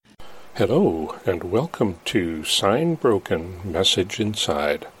Hello, and welcome to Sign Broken, Message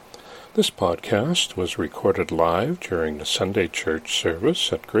Inside. This podcast was recorded live during the Sunday church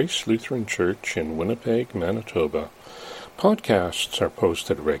service at Grace Lutheran Church in Winnipeg, Manitoba. Podcasts are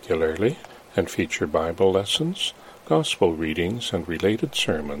posted regularly and feature Bible lessons, gospel readings, and related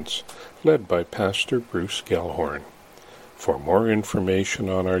sermons led by Pastor Bruce Gellhorn. For more information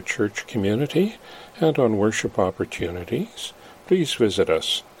on our church community and on worship opportunities, please visit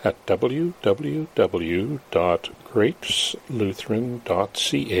us at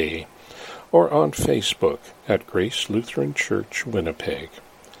www.gracelutheran.ca or on Facebook at Grace Lutheran Church, Winnipeg.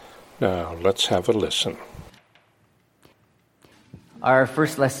 Now, let's have a listen. Our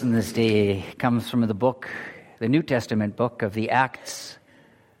first lesson this day comes from the New Testament book of the Acts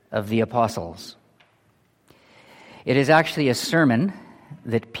of the Apostles. It is actually a sermon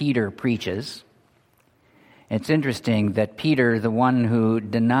that Peter preaches. It's interesting that Peter, the one who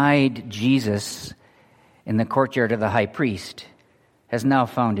denied Jesus in the courtyard of the high priest, has now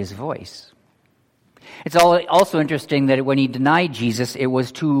found his voice. It's also interesting that when he denied Jesus, it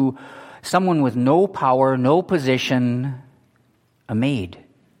was to someone with no power, no position, a maid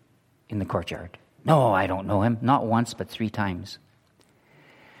in the courtyard. No, I don't know him. Not once, but 3 times.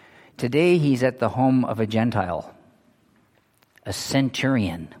 Today, he's at the home of a Gentile, a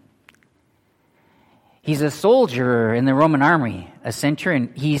centurion. He's a soldier in the Roman army, a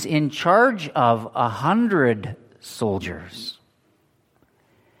centurion. He's in charge of 100 soldiers.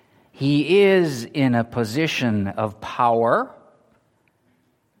 He is in a position of power,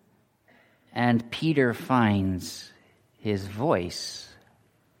 and Peter finds his voice.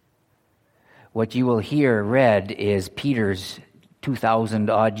 What you will hear read is Peter's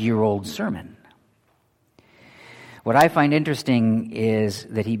 2,000-odd-year-old sermon. What I find interesting is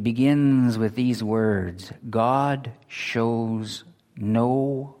that he begins with these words: God shows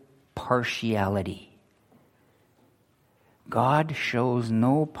no partiality. God shows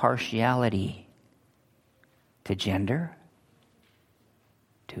no partiality to gender,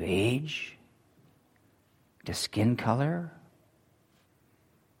 to age, to skin color,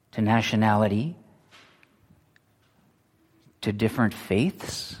 to nationality, to different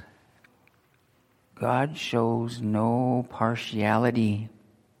faiths. God shows no partiality.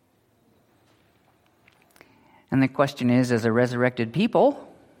 And the question is, as a resurrected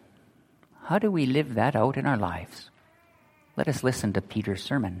people, how do we live that out in our lives? Let us listen to Peter's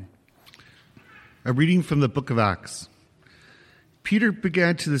sermon. A reading from the book of Acts. Peter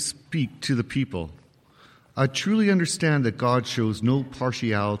began to speak to the people. I truly understand that God shows no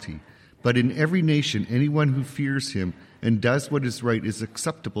partiality, but in every nation, anyone who fears him and does what is right is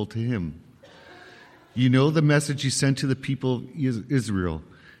acceptable to him. You know the message he sent to the people of Israel,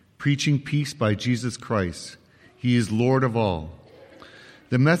 preaching peace by Jesus Christ. He is Lord of all.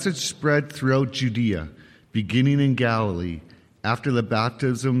 The message spread throughout Judea, beginning in Galilee, after the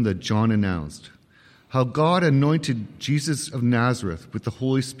baptism that John announced. How God anointed Jesus of Nazareth with the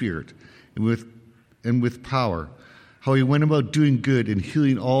Holy Spirit and with power. How he went about doing good and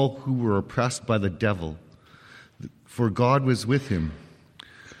healing all who were oppressed by the devil, for God was with him.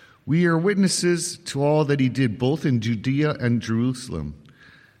 We are witnesses to all that he did, both in Judea and Jerusalem.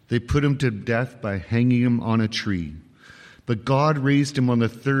 They put him to death by hanging him on a tree. But God raised him on the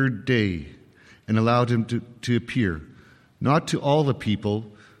 3rd day and allowed him to appear, not to all the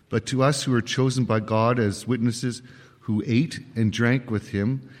people, but to us who are chosen by God as witnesses, who ate and drank with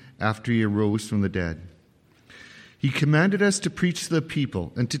him after he arose from the dead. He commanded us to preach to the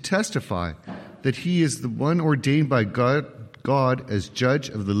people and to testify that he is the one ordained by God as judge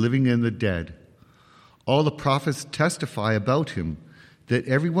of the living and the dead. All the prophets testify about him, that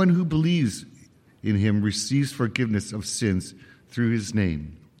everyone who believes in him receives forgiveness of sins through his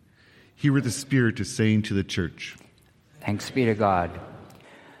name. Hear what the Spirit is saying to the church. Thanks be to God.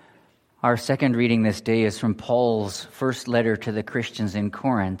 Our second reading this day is from Paul's first letter to the Christians in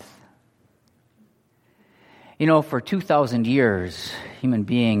Corinth. You know, for 2,000 years, human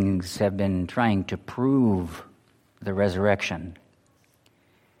beings have been trying to prove the resurrection.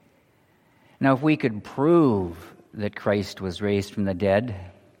 Now, if we could prove that Christ was raised from the dead,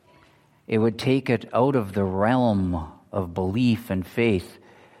 it would take it out of the realm of belief and faith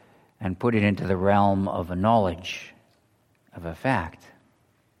and put it into the realm of a knowledge, of a fact.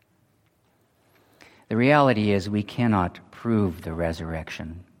 The reality is we cannot prove the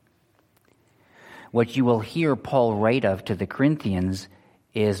resurrection. What you will hear Paul write of to the Corinthians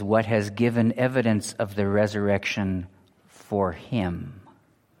is what has given evidence of the resurrection for him.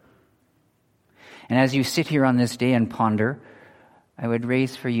 And as you sit here on this day and ponder, I would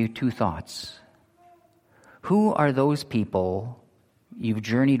raise for you 2 thoughts. Who are those people you've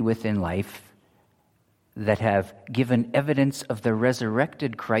journeyed with in life that have given evidence of the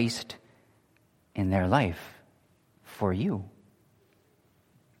resurrected Christ in their life for you?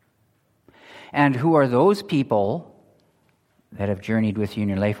 And who are those people that have journeyed with you in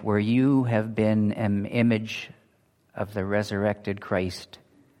your life where you have been an image of the resurrected Christ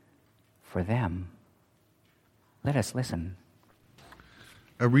for them? Let us listen.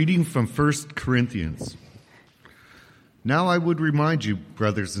 A reading from 1 Corinthians. Now I would remind you,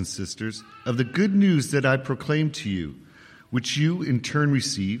 brothers and sisters, of the good news that I proclaimed to you, which you in turn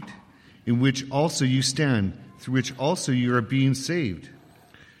received, in which also you stand, through which also you are being saved.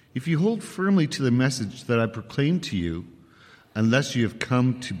 If you hold firmly to the message that I proclaimed to you, unless you have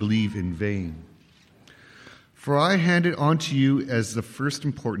come to believe in vain. For I handed on to you as the first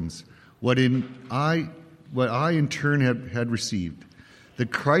importance what I in turn had received,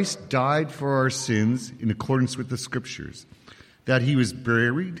 that Christ died for our sins in accordance with the Scriptures, that he was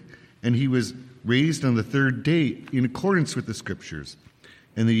buried, and he was raised on the third day in accordance with the Scriptures,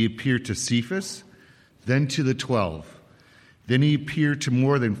 and that he appeared to Cephas, then to the 12. Then he appeared to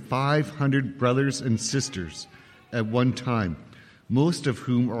more than 500 brothers and sisters at one time, most of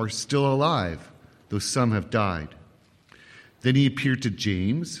whom are still alive, though some have died. Then he appeared to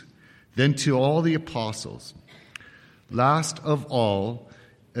James, then to all the apostles. Last of all,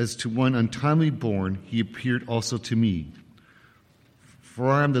 as to one untimely born, he appeared also to me. For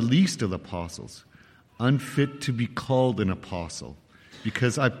I am the least of the apostles, unfit to be called an apostle,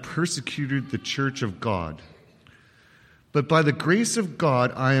 because I persecuted the church of God. But by the grace of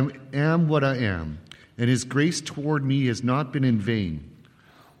God I am what I am, and his grace toward me has not been in vain.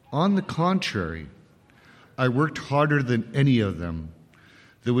 On the contrary, I worked harder than any of them,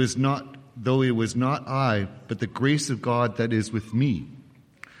 though it was not I, but the grace of God that is with me.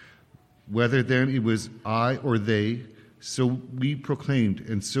 Whether then it was I or they, so we proclaimed,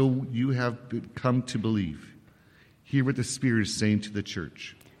 and so you have come to believe. Hear what the Spirit is saying to the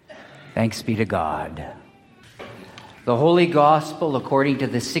church. Thanks be to God. The Holy Gospel according to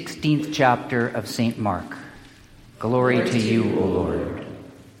the 16th chapter of St. Mark. Glory to you, O Lord.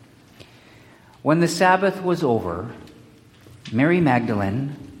 When the Sabbath was over, Mary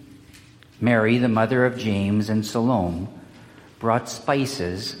Magdalene, Mary, the mother of James, and Salome brought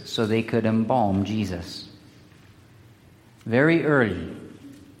spices so they could embalm Jesus. Very early,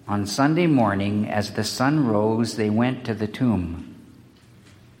 on Sunday morning, as the sun rose, they went to the tomb.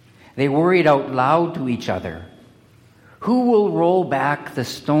 They worried out loud to each other, "Who will roll back the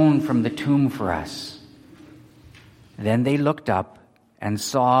stone from the tomb for us?" Then they looked up and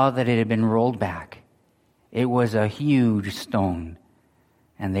saw that it had been rolled back. It was a huge stone,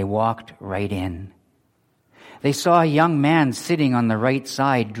 and they walked right in. They saw a young man sitting on the right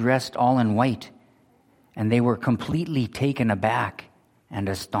side, dressed all in white, and they were completely taken aback and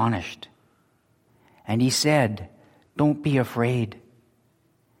astonished. And he said, "Don't be afraid.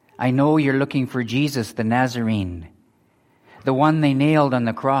 I know you're looking for Jesus the Nazarene, the one they nailed on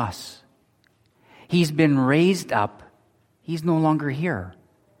the cross. He's been raised up. He's no longer here.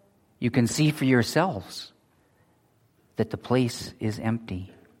 You can see for yourselves that the place is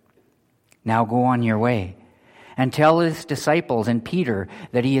empty. Now go on your way and tell his disciples and Peter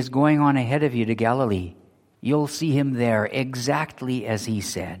that he is going on ahead of you to Galilee. You'll see him there exactly as he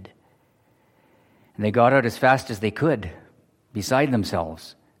said." And they got out as fast as they could, beside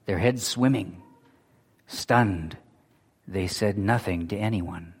themselves, their heads swimming. Stunned, they said nothing to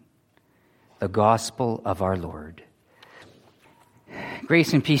anyone. The Gospel of our Lord.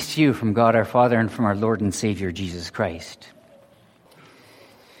 Grace and peace to you from God our Father and from our Lord and Savior Jesus Christ.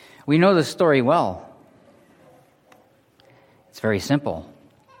 We know the story well. It's very simple.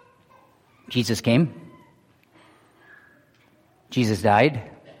 Jesus came. Jesus died.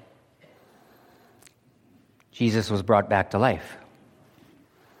 Jesus was brought back to life.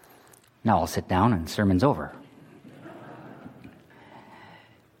 Now I'll sit down and sermon's over.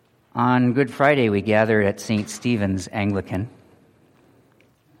 On Good Friday, we gathered at St. Stephen's Anglican.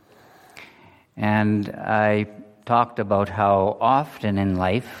 And I talked about how often in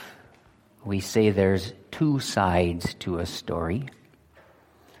life we say there's two sides to a story.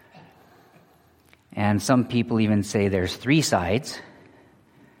 And some people even say there's three sides.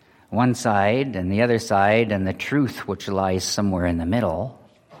 One side and the other side and the truth which lies somewhere in the middle.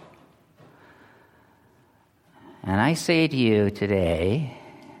 And I say to you today,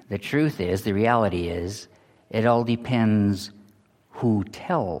 the truth is, the reality is, it all depends who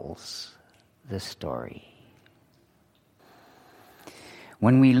tells the story.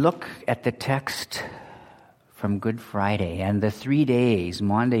 When we look at the text from Good Friday, and the 3 days,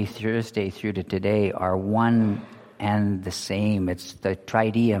 Monday, Thursday through to today, are one and the same. It's the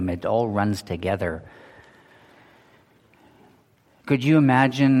trideum. It all runs together. Could you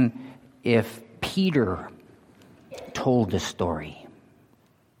imagine if Peter told the story?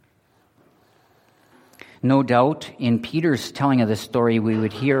 No doubt, in Peter's telling of the story, we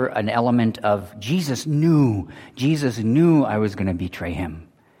would hear an element of Jesus knew I was going to betray him.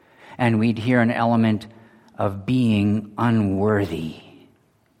 And we'd hear an element of being unworthy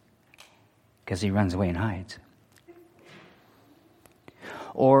because he runs away and hides.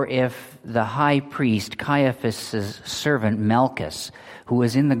 Or if the high priest, Caiaphas' servant Malchus, who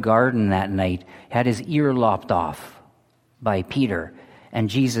was in the garden that night, had his ear lopped off by Peter, and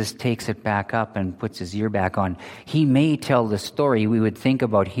Jesus takes it back up and puts his ear back on. He may tell the story we would think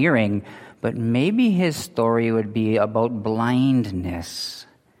about hearing, but maybe his story would be about blindness,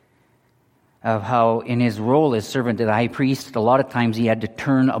 of how in his role as servant to the high priest, a lot of times he had to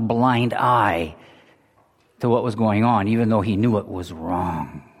turn a blind eye to what was going on, even though he knew it was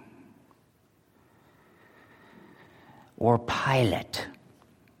wrong. Or Pilate,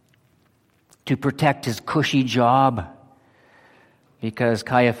 to protect his cushy job, because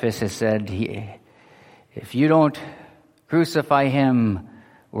Caiaphas has said, if you don't crucify him,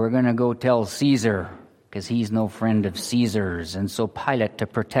 we're going to go tell Caesar, because he's no friend of Caesar's. And so Pilate, to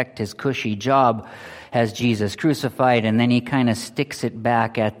protect his cushy job, has Jesus crucified, and then he kind of sticks it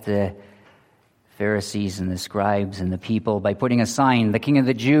back at the Pharisees and the scribes and the people by putting a sign, the King of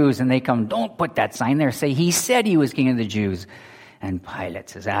the Jews, and they come, don't put that sign there, say he said he was King of the Jews. And Pilate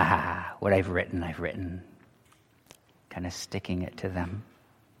says, what I've written. Kind of sticking it to them.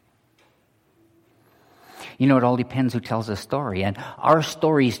 You know, it all depends who tells the story. And our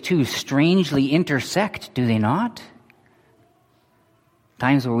stories, too, strangely intersect, do they not?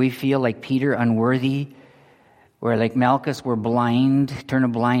 Times where we feel like Peter, unworthy, where like Malchus, we're blind, turn a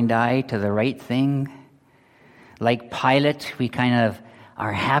blind eye to the right thing. Like Pilate, we kind of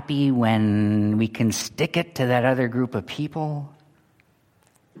are happy when we can stick it to that other group of people.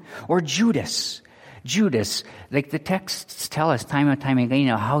 Or Judas, like the texts tell us time and time again,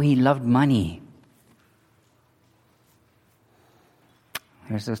 how he loved money.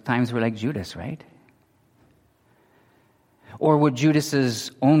 There's those times we're like Judas, right? Or would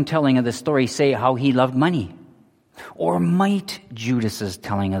Judas's own telling of the story say how he loved money? Or might Judas's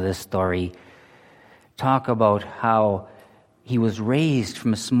telling of this story talk about how he was raised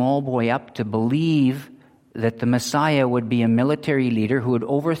from a small boy up to believe that the Messiah would be a military leader who would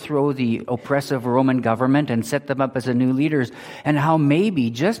overthrow the oppressive Roman government and set them up as a new leaders, and how maybe,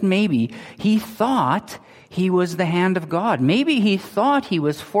 just maybe, he thought he was the hand of God. Maybe he thought he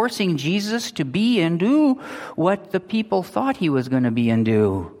was forcing Jesus to be and do what the people thought he was going to be and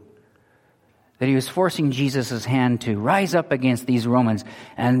do. That he was forcing Jesus' hand to rise up against these Romans.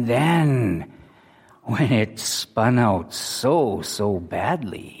 And then, when it spun out so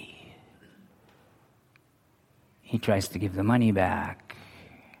badly, he tries to give the money back.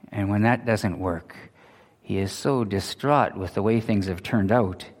 And when that doesn't work, he is so distraught with the way things have turned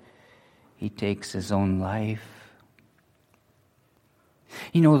out, he takes his own life.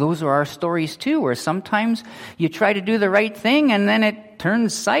 You know, those are our stories too, where sometimes you try to do the right thing and then it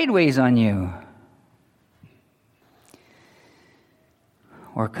turns sideways on you.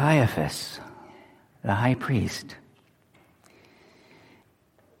 Or Caiaphas, the high priest,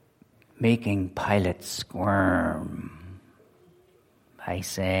 making Pilate squirm by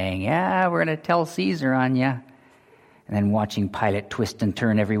saying, we're going to tell Caesar on you. And then watching Pilate twist and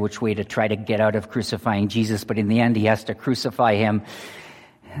turn every which way to try to get out of crucifying Jesus, but in the end he has to crucify him.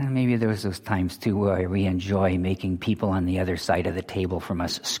 And maybe there was those times too where we enjoy making people on the other side of the table from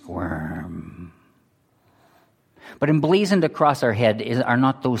us squirm. But emblazoned across our head are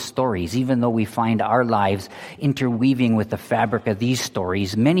not those stories, even though we find our lives interweaving with the fabric of these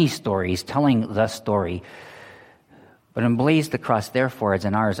stories, many stories telling the story. But emblazoned across their foreheads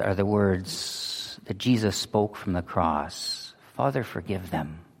and ours are the words that Jesus spoke from the cross. Father, forgive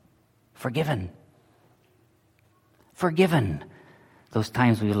them. Forgiven. Forgiven those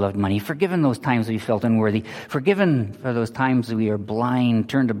times we loved money. Forgiven those times we felt unworthy. Forgiven for those times we are blind,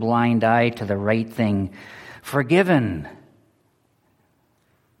 turned a blind eye to the right thing. Forgiven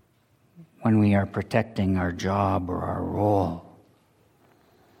when we are protecting our job or our role.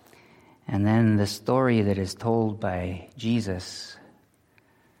 And then the story that is told by Jesus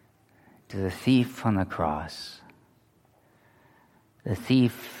to the thief on the cross. The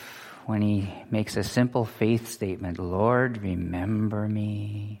thief, when he makes a simple faith statement, Lord, remember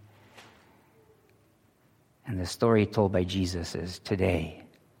me. And the story told by Jesus is, today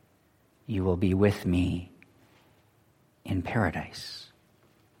you will be with me in paradise.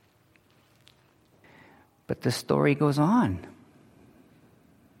 But the story goes on.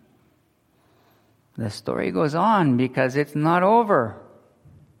 The story goes on because it's not over.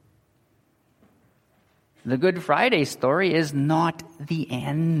 The Good Friday story is not the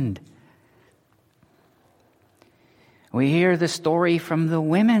end. We hear the story from the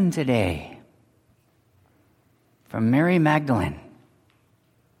women today. From Mary Magdalene.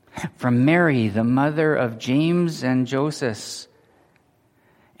 From Mary, the mother of James and Joseph.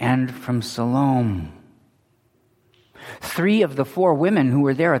 And from Salome. 3 of the 4 women who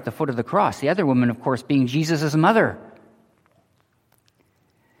were there at the foot of the cross. The other woman, of course, being Jesus' mother.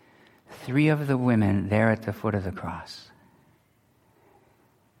 3 of the women there at the foot of the cross.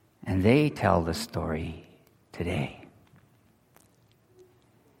 And they tell the story today.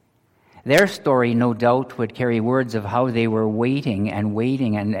 Their story, no doubt, would carry words of how they were waiting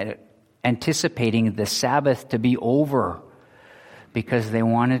and anticipating the Sabbath to be over because they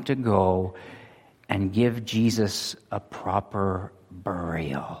wanted to go and give Jesus a proper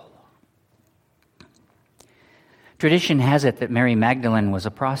burial. Tradition has it that Mary Magdalene was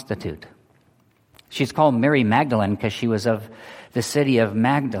a prostitute. She's called Mary Magdalene because she was of the city of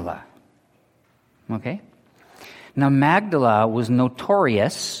Magdala. Okay? Now, Magdala was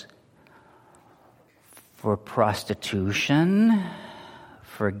notorious for prostitution,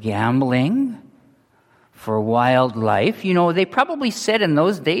 for gambling, for wildlife. You know, they probably said in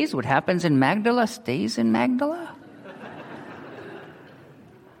those days what happens in Magdala stays in Magdala.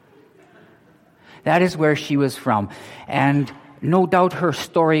 That is where she was from. And no doubt her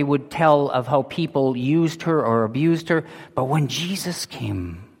story would tell of how people used her or abused her. But when Jesus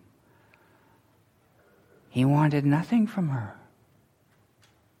came, he wanted nothing from her.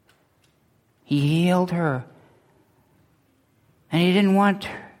 He healed her. And he didn't want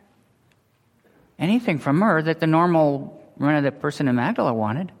anything from her that the normal person in Magdala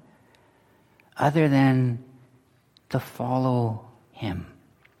wanted, other than to follow him.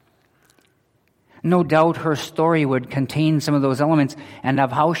 No doubt her story would contain some of those elements and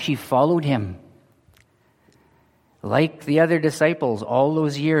of how she followed him. Like the other disciples all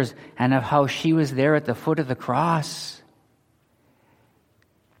those years, and of how she was there at the foot of the cross.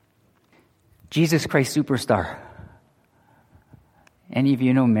 Jesus Christ Superstar. Any of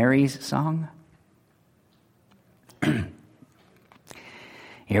you know Mary's song?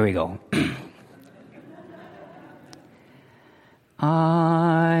 Here we go.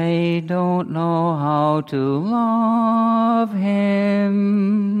 I don't know how to love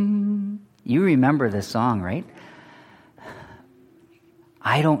him. You remember this song, right?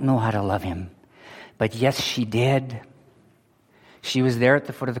 I don't know how to love him. But yes, she did. She was there at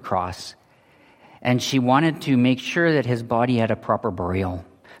the foot of the cross. And she wanted to make sure that his body had a proper burial.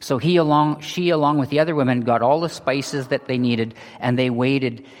 So she, along with the other women, got all the spices that they needed, and they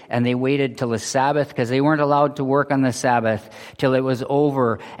waited till the Sabbath, because they weren't allowed to work on the Sabbath, till it was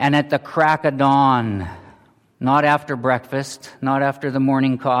over. And at the crack of dawn, not after breakfast, not after the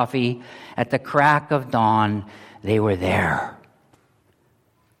morning coffee, at the crack of dawn, they were there.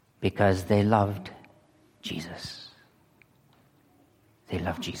 Because they loved Jesus. They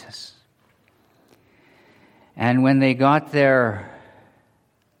loved Jesus. And when they got there,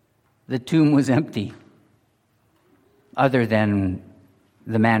 the tomb was empty, other than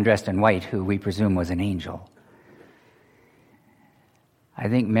the man dressed in white, who we presume was an angel. I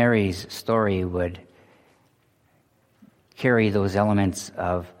think Mary's story would carry those elements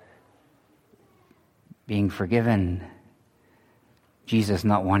of being forgiven, Jesus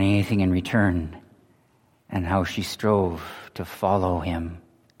not wanting anything in return, and how she strove to follow him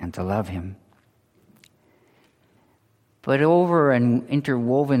and to love him. But over and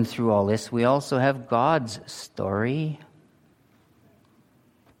interwoven through all this, we also have God's story.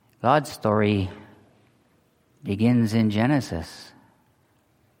 God's story begins in Genesis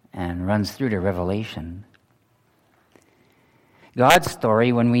and runs through to Revelation. God's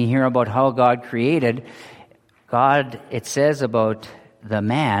story, when we hear about how God created, it says about the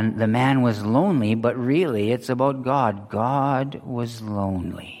man was lonely, but really it's about God. God was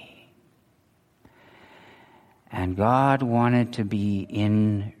lonely. And God wanted to be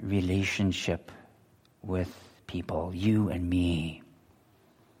in relationship with people, you and me.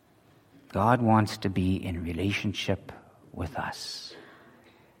 God wants to be in relationship with us.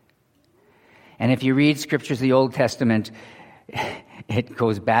 And if you read scriptures of the Old Testament, it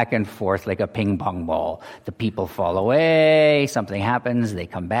goes back and forth like a ping pong ball. The people fall away, something happens, they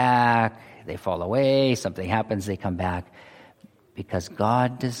come back, they fall away, something happens, they come back. Because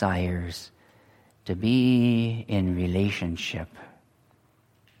God desires to be in relationship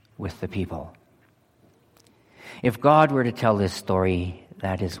with the people. If God were to tell this story,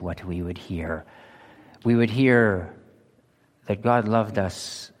 that is what we would hear. we would hear that God loved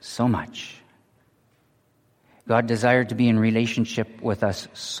us so much. God desired to be in relationship with us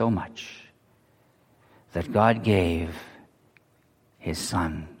so much that God gave his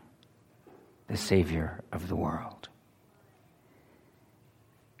Son, the Savior of the world.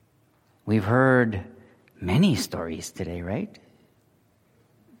 We've heard many stories today, right?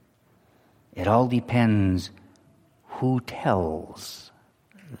 It all depends who tells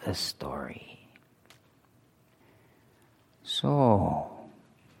the story. So,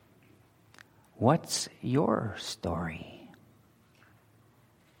 what's your story?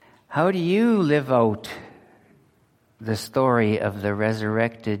 How do you live out the story of the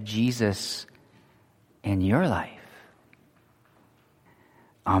resurrected Jesus in your life?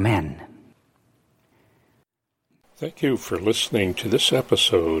 Amen. Thank you for listening to this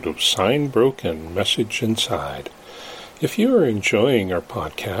episode of Sign Broken, Message Inside. If you are enjoying our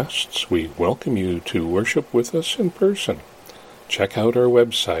podcasts, we welcome you to worship with us in person. Check out our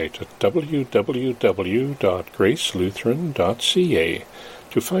website at www.gracelutheran.ca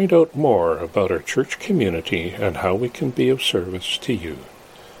to find out more about our church community and how we can be of service to you.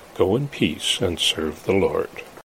 Go in peace and serve the Lord.